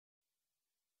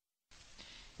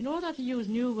In order to use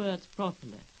new words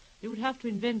properly, you would have to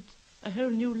invent a whole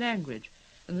new language,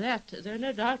 and that, though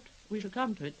no doubt we shall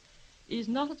come to it, is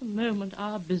not at the moment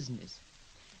our business.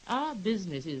 Our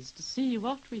business is to see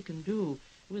what we can do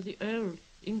with the old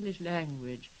English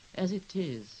language as it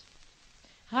is.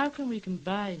 How can we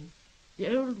combine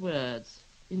the old words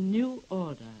in new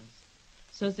orders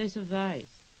so that they survive,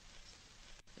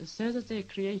 so that they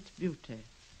create beauty,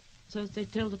 so that they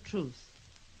tell the truth?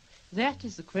 That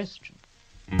is the question.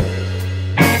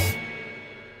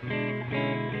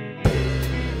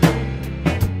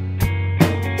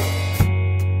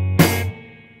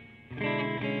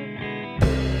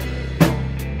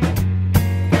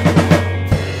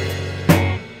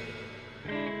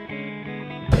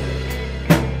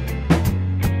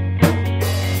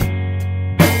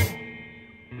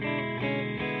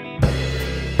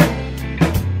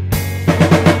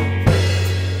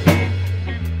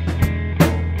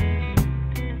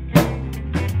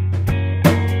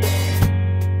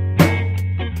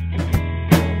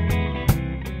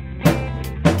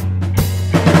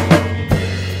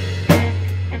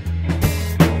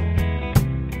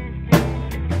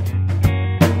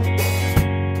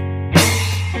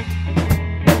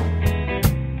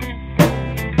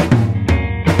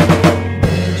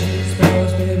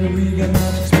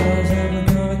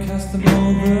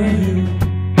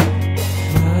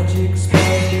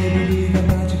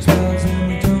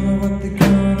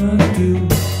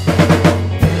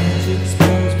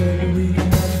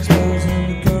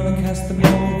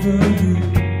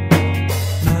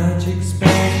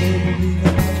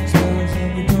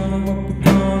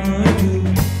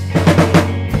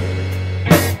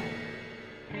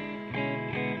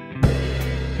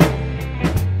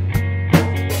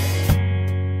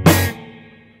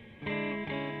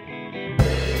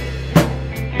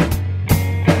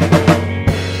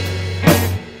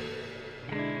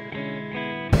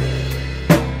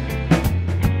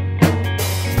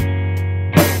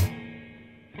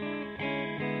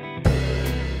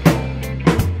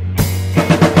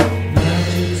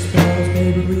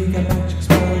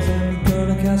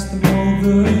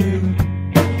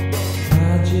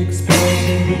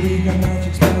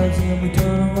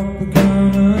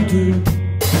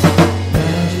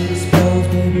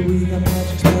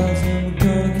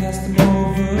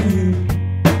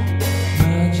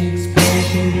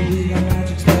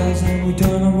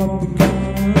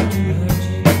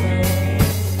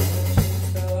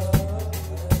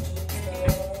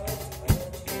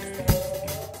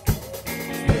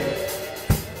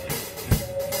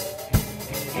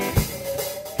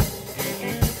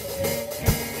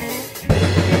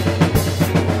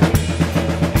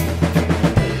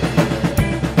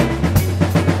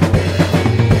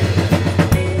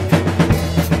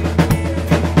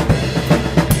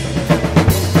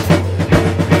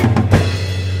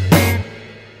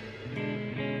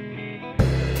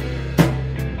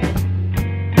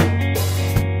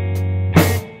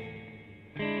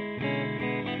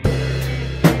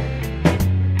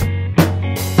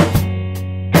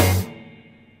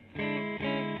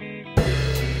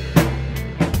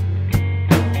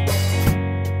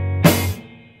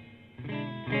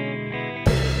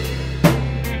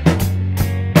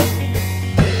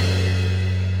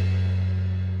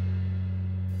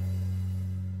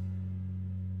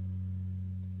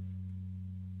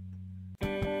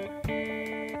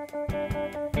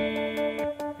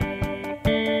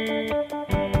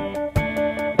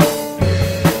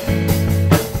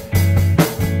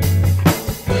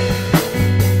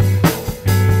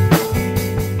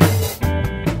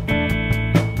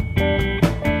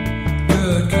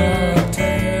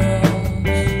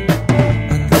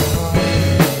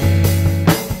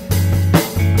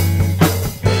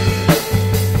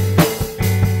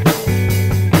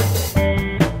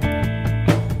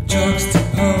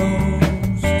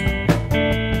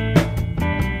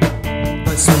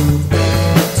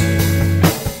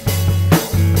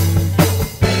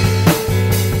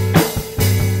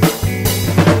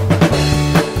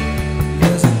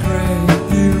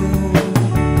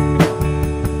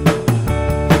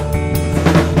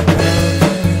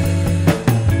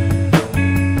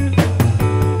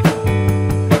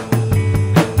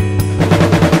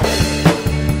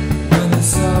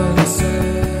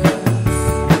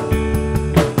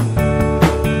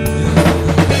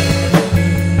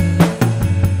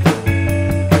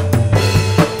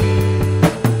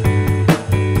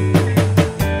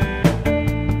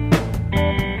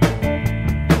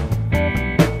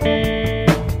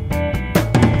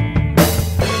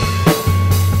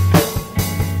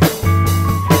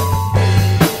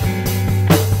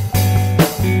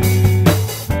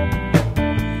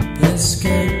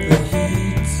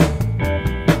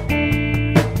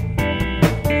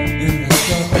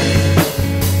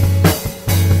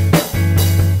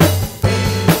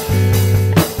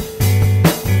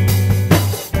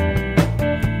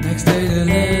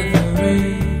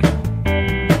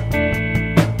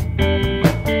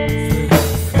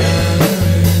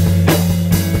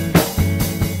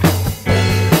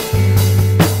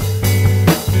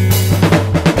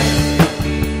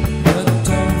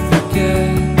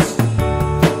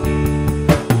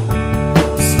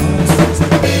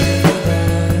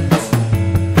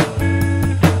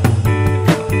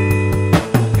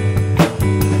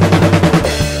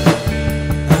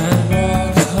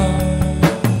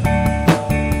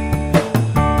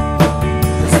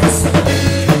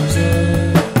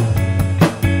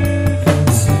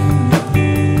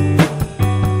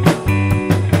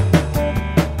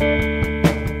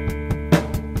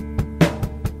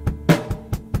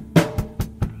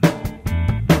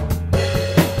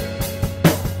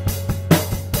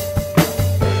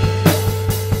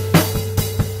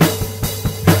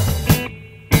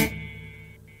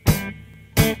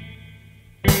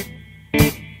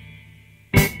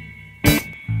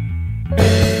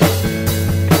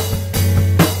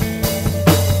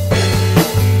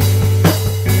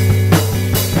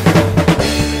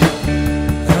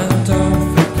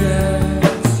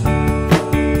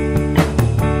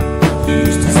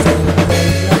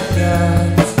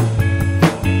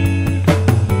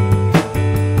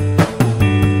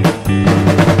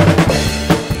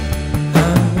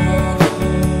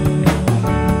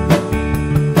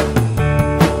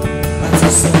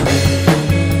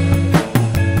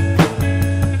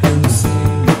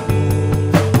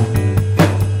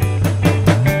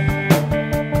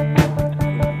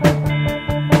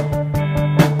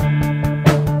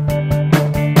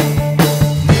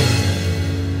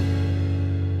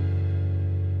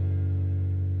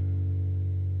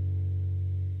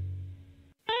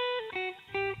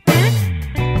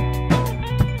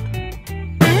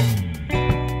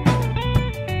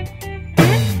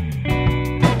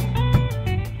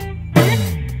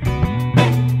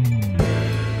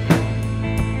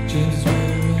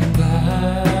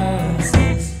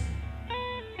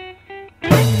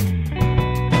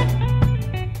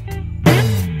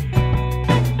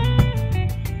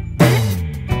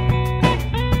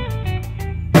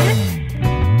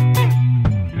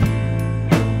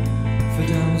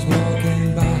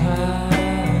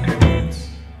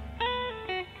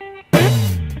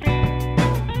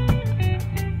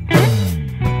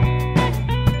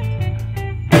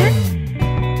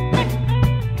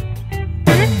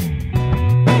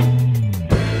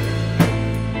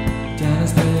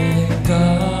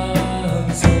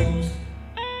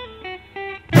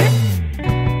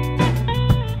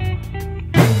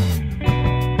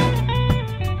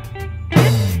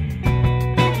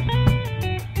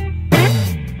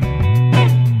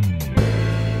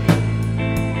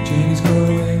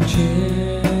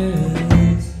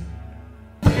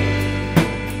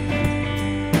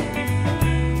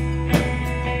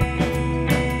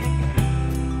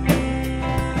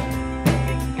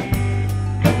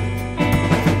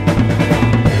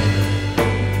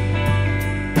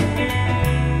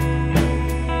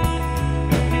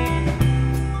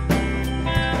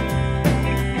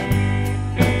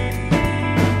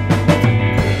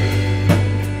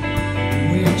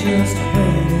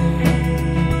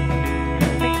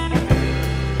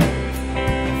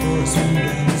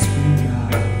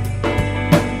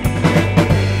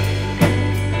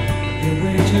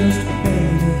 just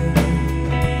waited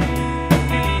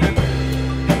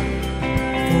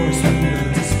for a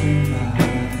sweeter to swing by.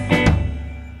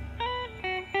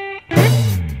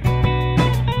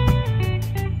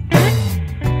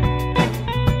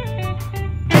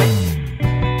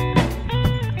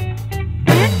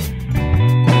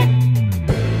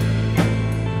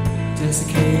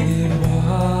 Desiccated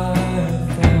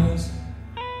wildflowers,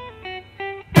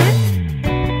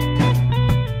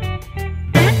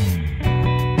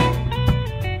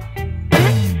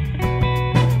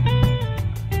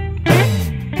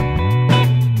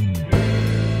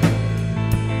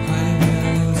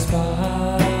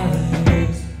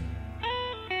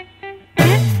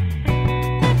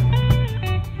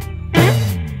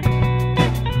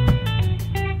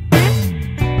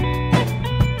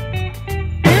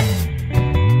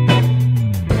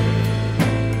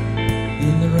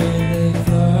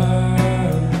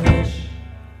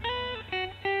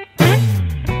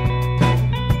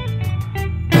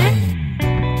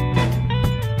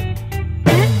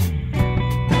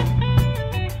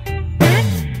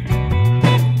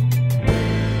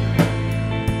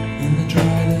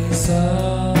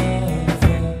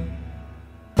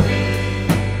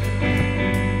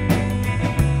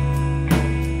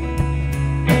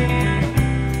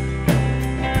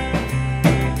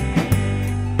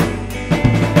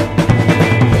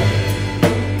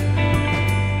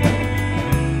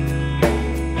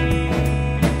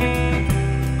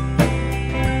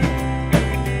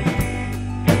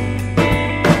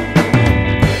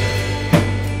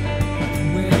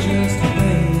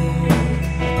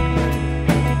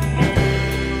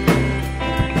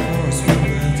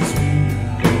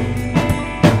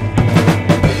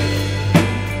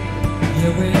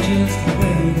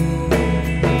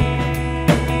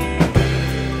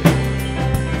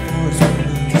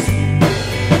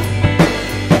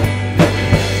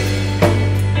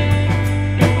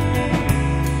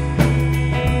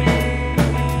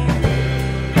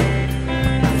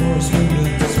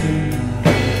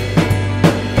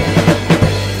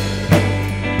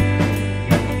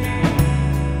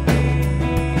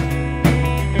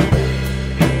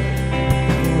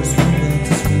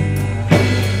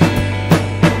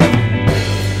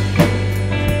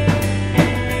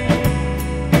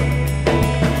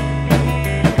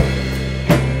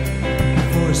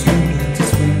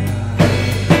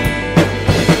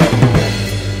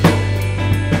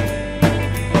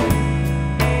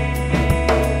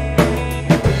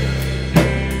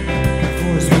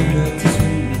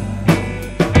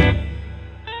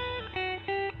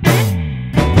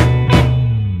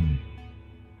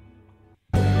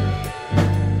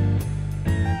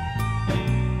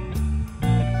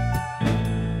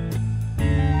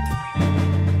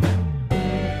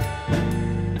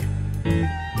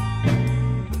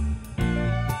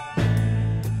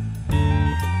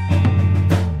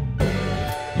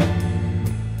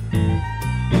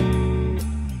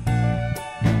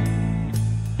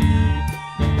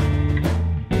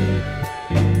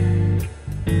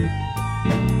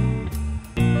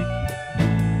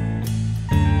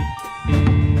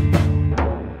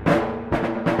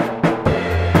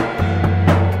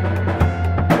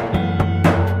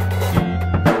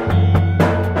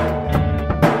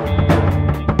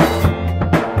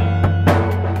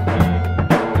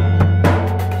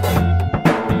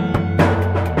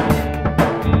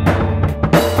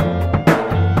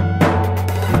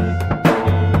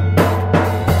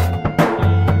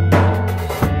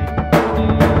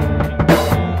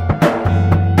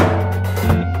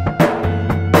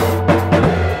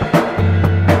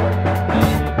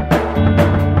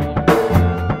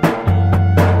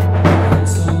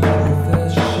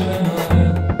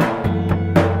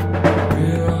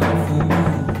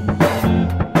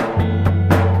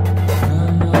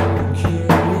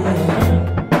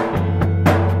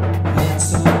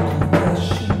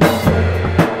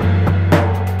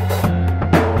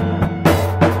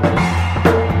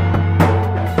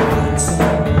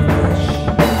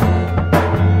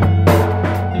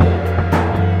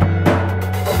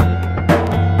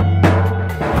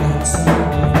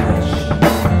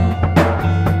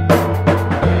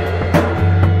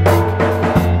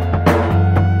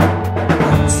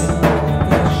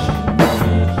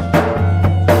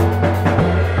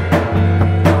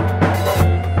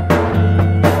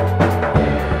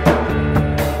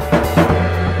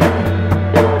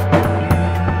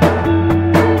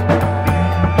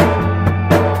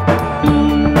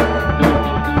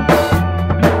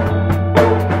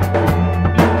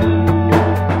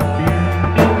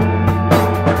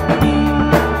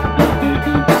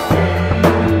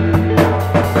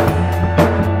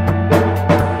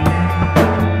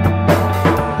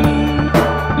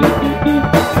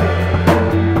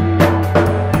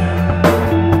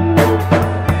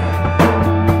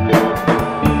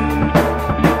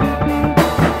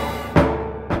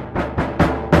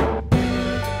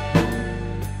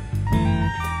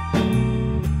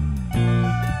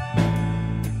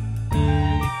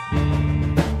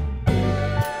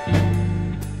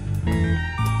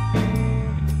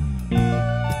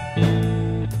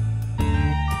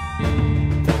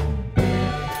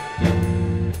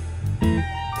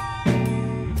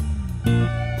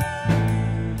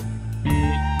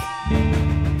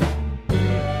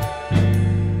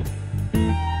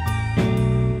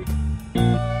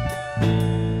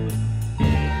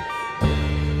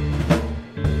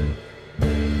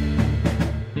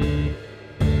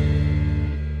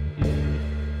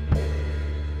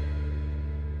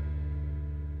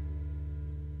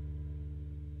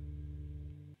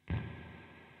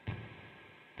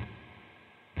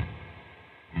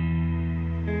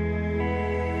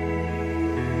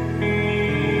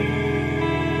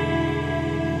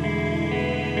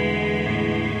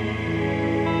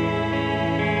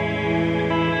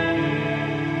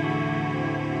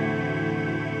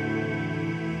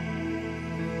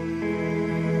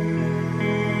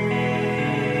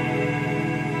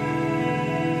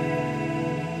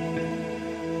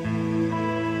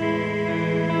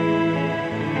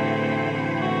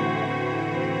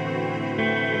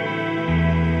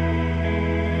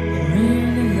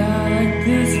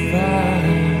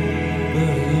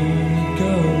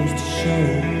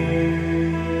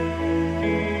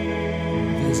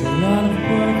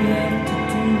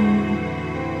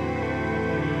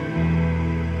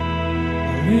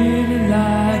 really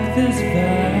like this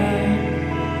vibe,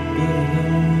 but it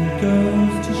only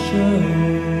goes to show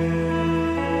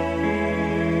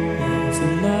there's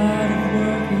a lot of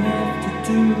work left to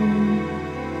do.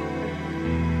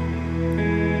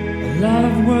 A lot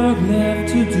of work left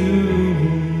to do.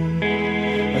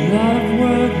 A lot of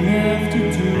work left to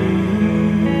do.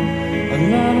 A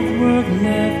lot of work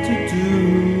left to do.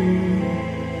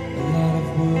 A lot of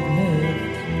work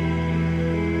left.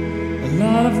 A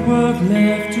lot of work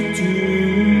left to do.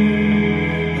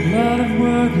 A lot of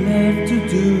work left to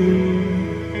do.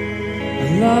 A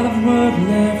lot of work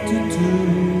left to do.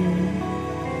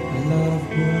 A lot of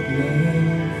work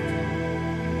left.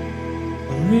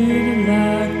 I really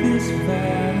like this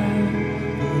vibe,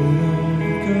 but it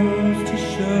only goes to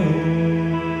show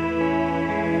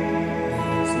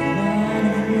there's a lot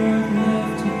of work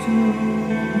left to do.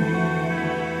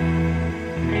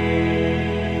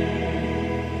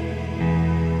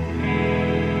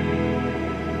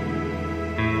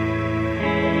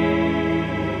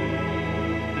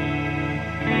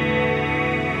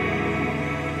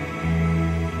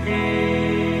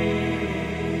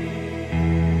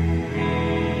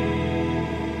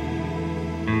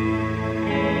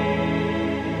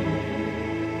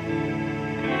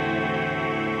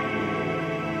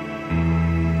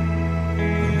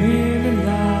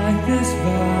 This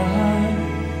vibe,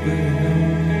 but it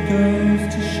only goes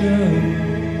to show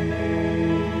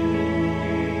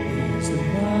there's a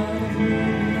lot of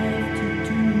work left to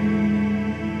do.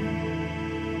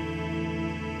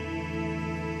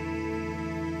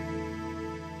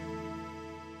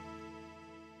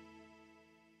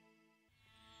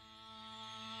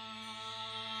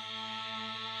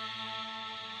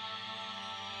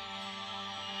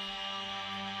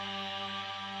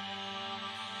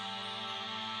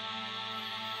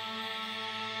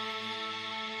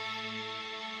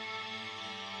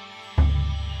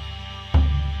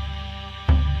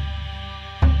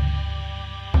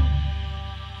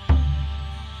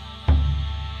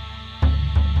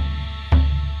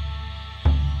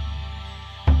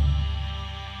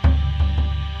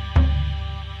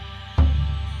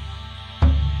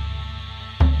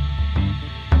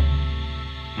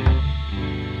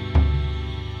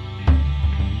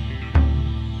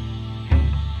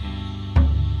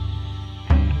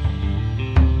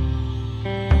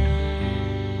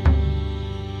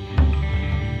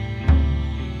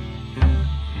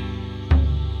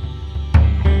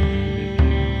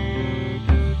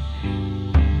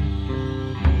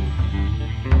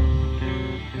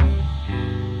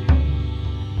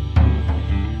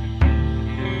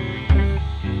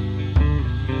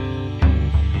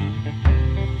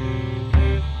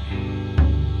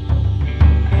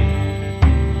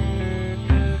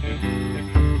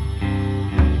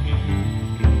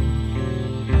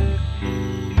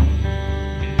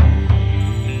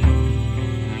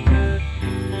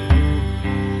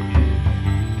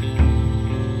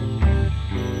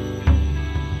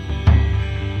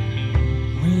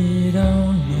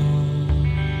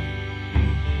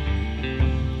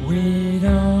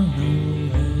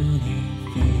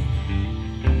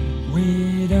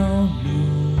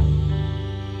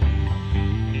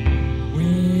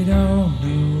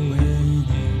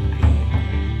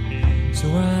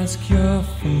 Ask your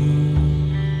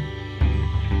phone.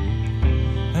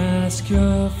 Ask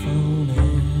your phone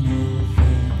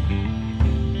anything.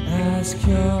 Ask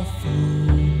your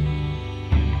phone.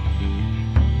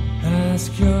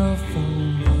 Ask your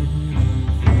phone anything.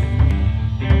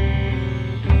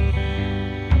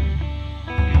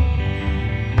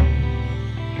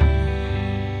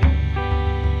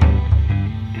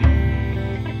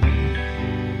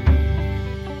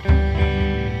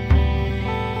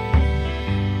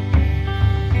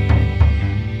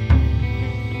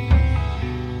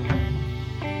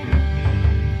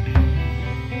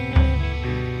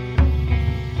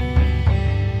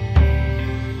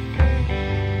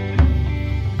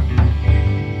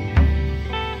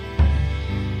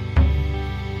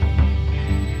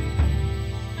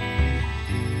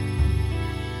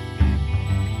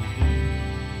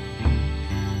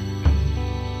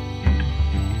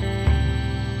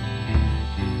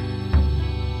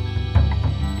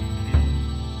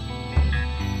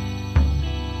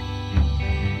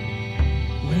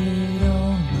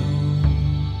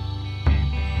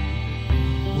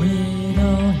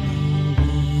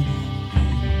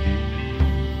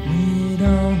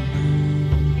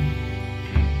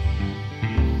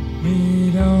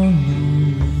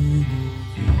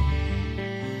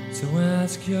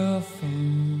 Ask your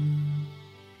phone.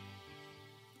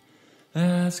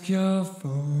 Ask your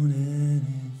phone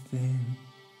anything.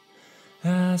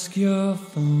 Ask your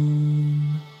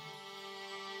phone.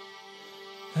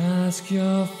 ask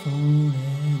your phone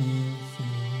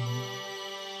anything.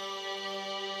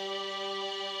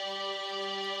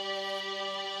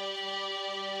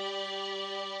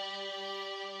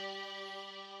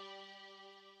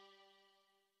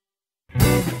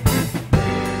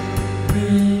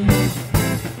 We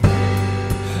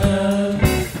have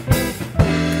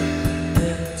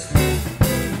it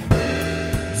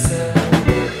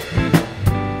said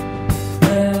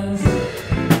there's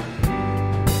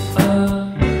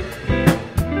a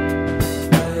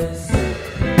place we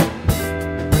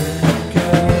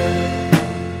go.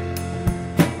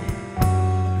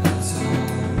 That's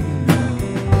all we know.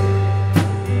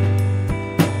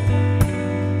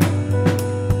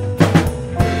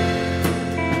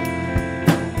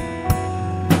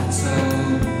 That's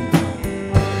all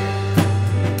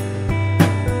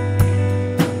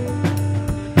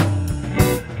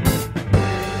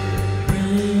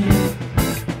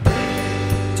we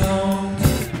don't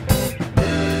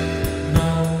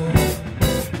know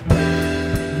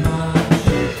much.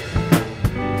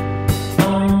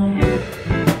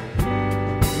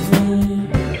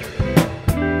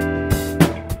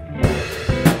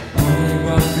 Only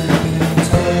what we've been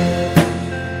told.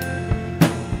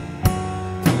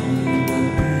 Only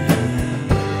what we hear.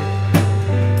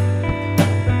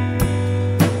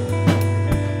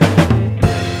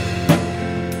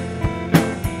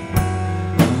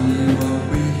 Only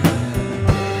what we hear.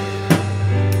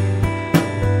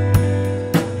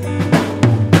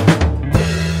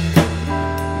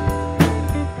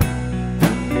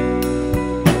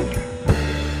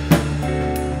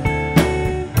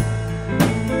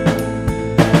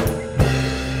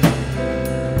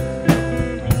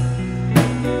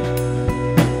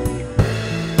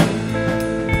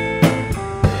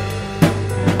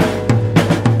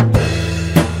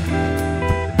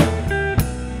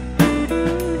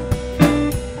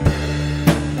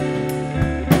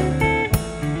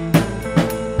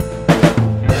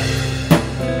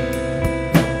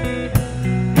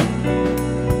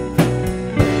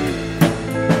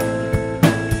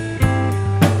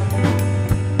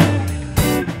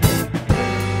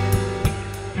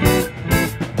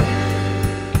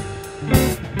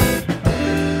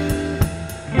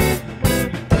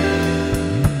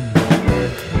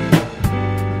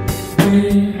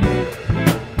 We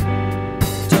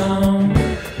don't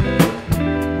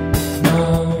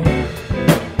know much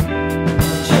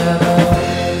at all.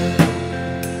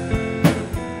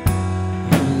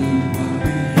 Only what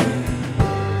we hear.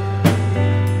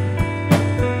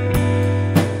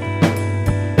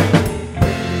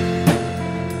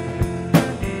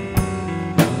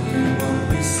 Only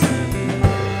what we see.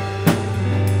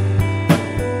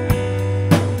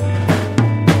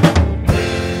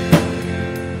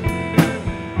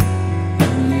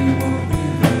 Only what we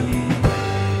read.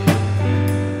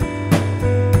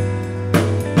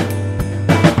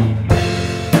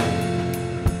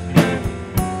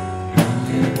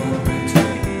 Only what we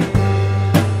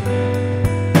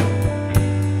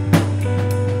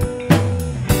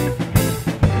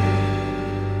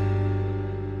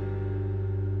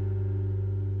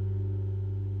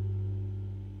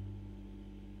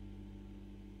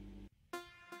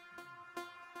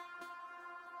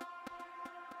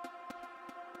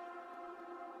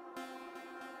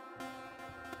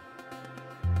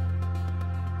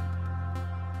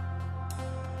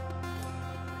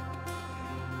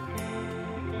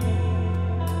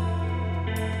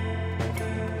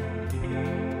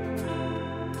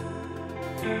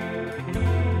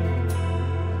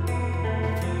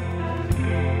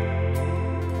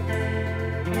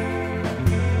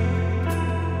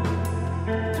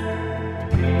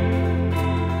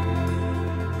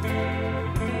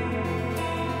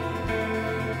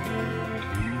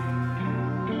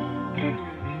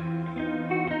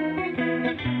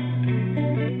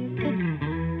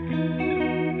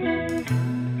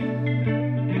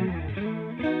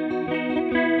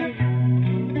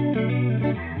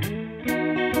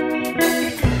do.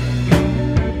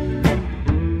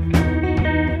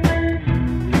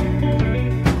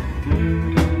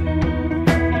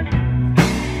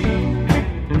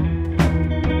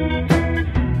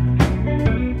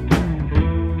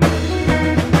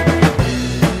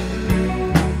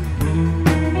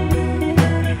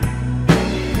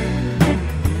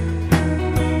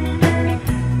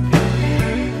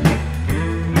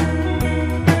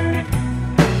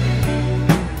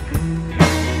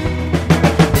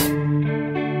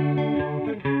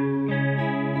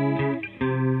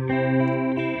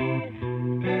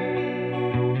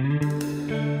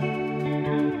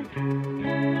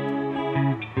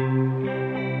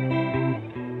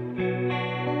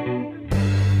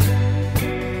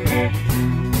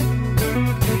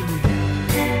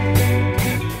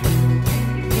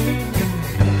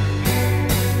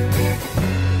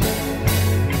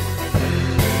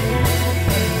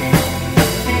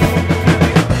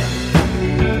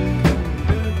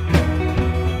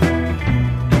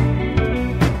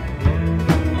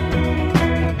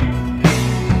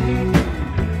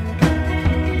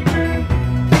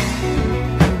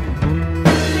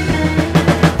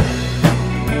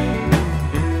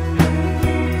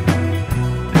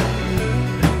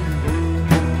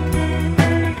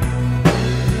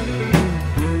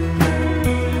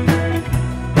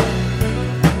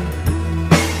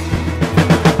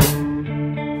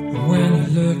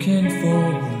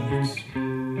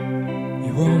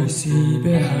 see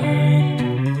behind.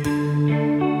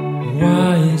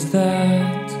 Why is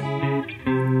that?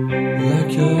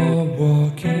 Like you're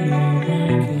walking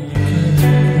around,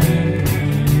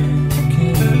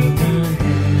 walking around.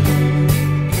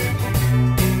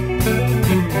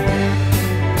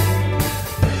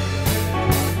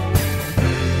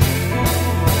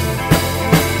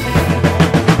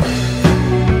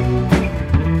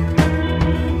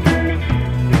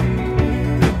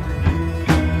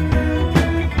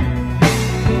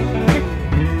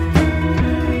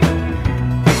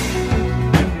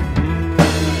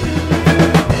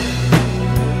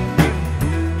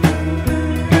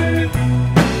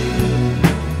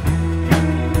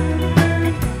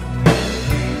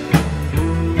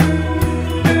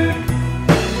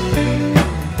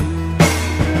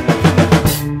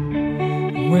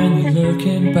 When you're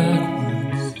looking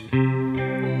backwards,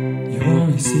 you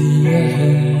only see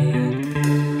ahead.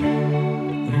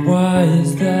 And why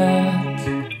is that?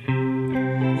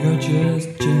 You're just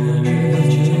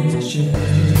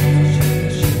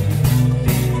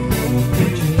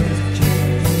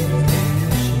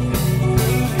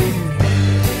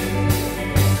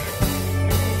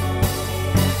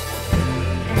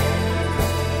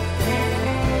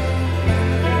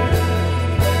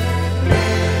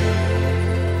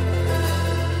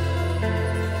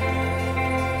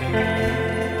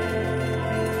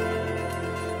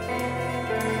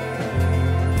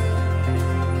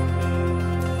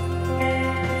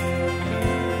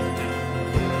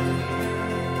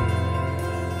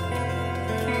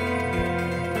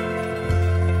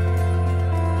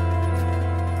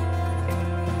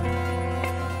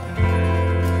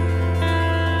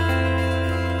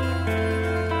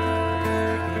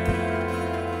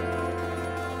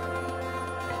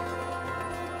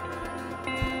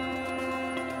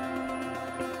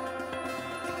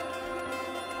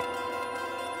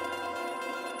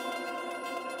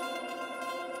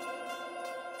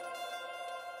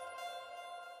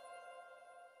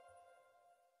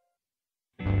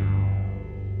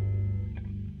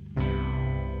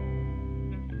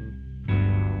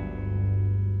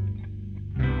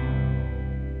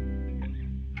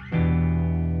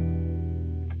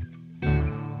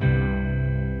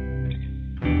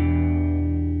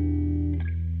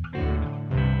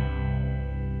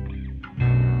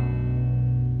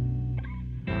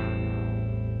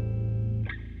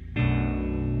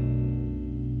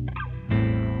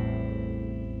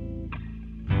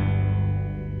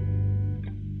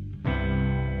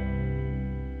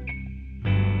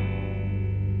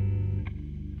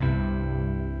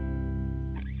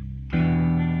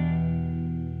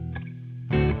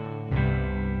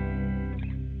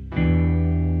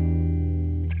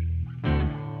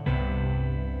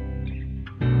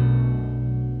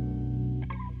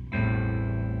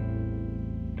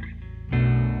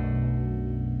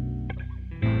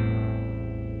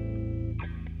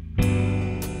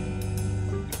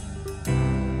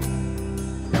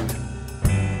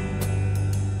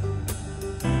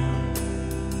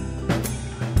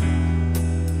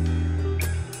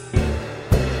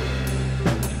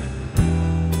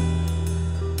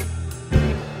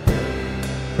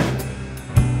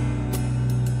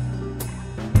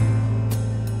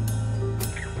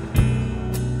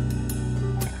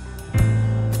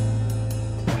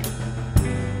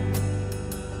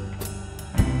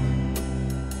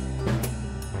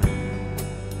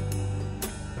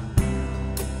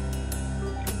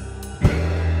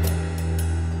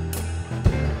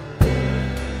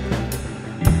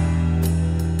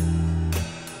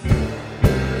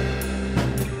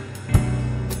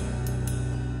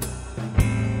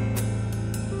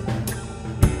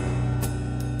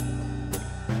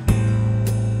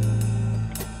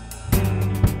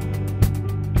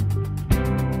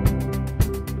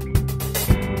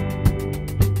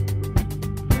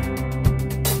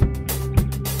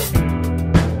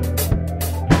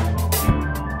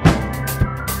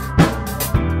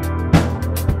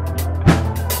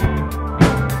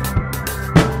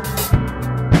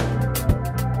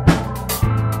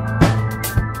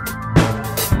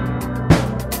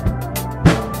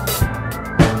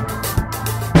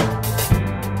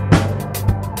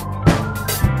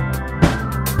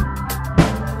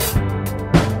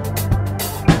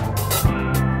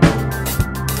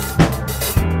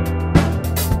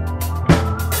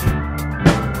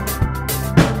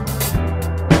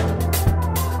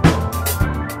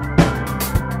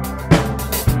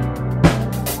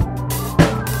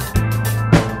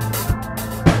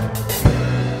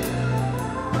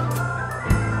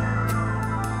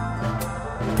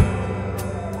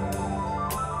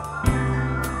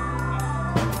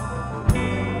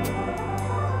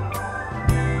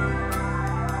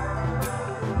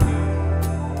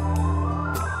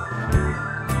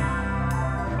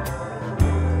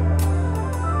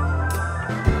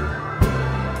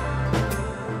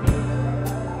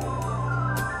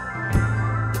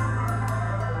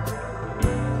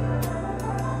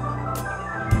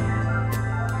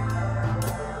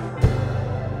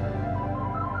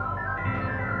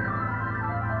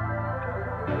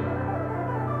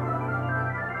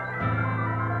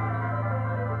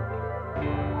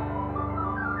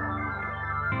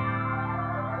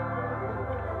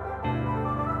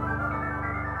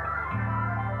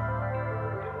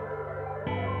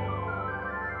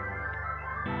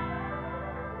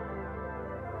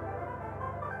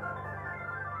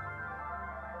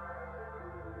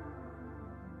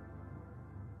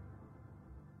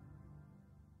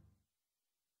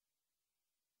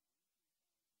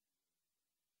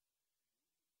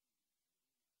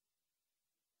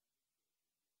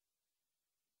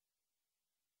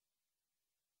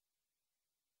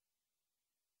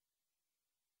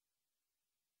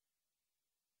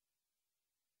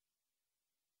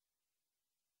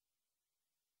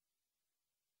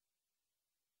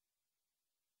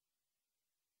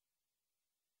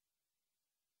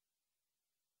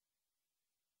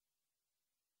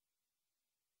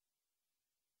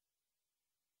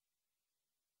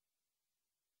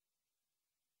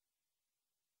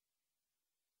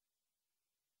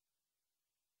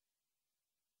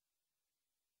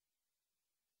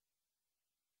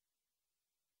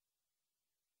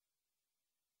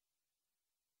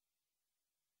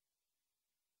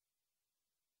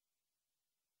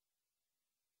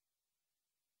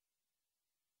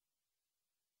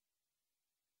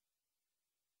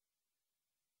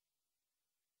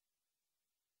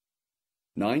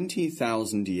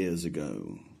 90,000 years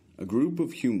ago, a group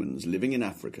of humans living in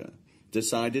Africa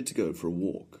decided to go for a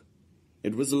walk.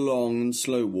 It was a long and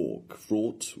slow walk,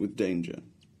 fraught with danger.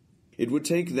 It would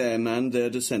take them and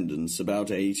their descendants about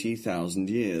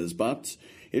 80,000 years, but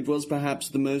it was perhaps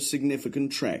the most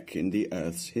significant trek in the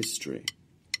Earth's history.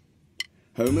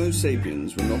 Homo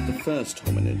sapiens were not the first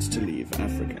hominids to leave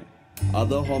Africa.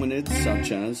 Other hominids,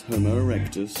 such as Homo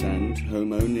erectus and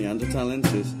Homo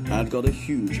neanderthalensis, had got a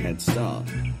huge head start.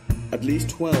 At least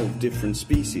 12 different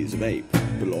species of ape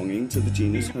belonging to the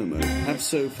genus Homo have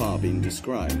so far been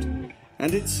described,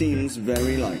 and it seems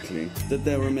very likely that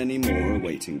there are many more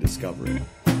awaiting discovery.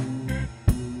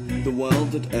 The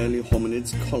world that early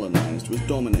hominids colonized was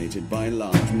dominated by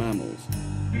large mammals: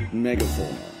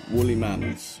 megafauna, woolly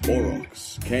mammoths,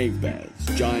 aurochs, cave bears,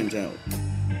 giant elk,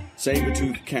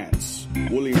 saber-toothed cats,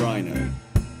 woolly rhino.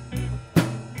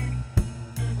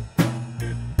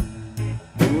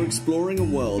 They were exploring a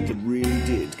world that really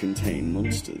did contain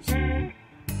monsters.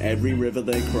 Every river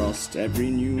they crossed, every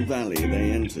new valley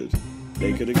they entered,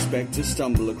 they could expect to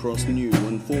stumble across new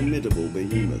and formidable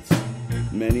behemoths,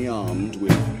 many armed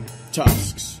with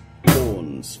tusks,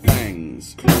 horns,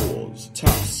 fangs, claws,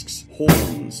 tusks,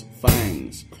 horns,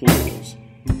 fangs, claws.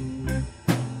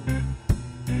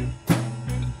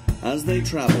 As they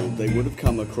traveled, they would have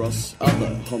come across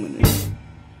other hominids,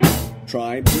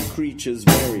 tribes of creatures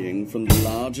varying from the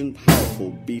large and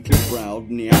powerful beetle-browed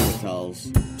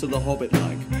Neanderthals to the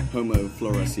hobbit-like Homo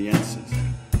floresiensis.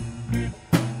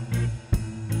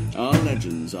 Our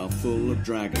legends are full of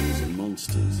dragons and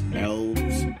monsters,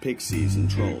 elves, pixies and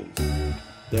trolls.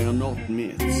 They are not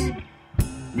myths.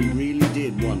 We really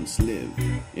did once live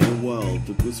in a world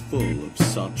that was full of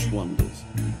such wonders.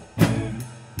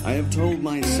 I have told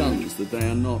my sons that they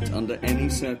are not under any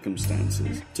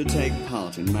circumstances to take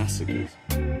part in massacres,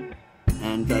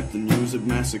 and that the news of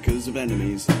massacres of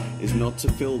enemies is not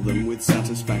to fill them with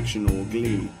satisfaction or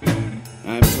glee.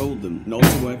 I have told them not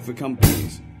to work for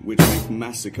companies which make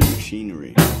massacre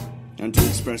machinery, and to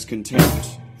express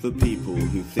contempt for people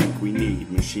who think we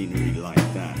need machinery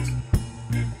like that.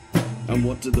 And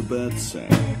what do the birds say?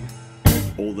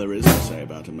 All there is to say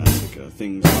about a massacre,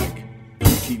 things like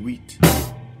 "pooty wheat,"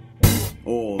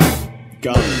 or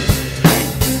 "guns,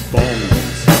 tanks, bombs,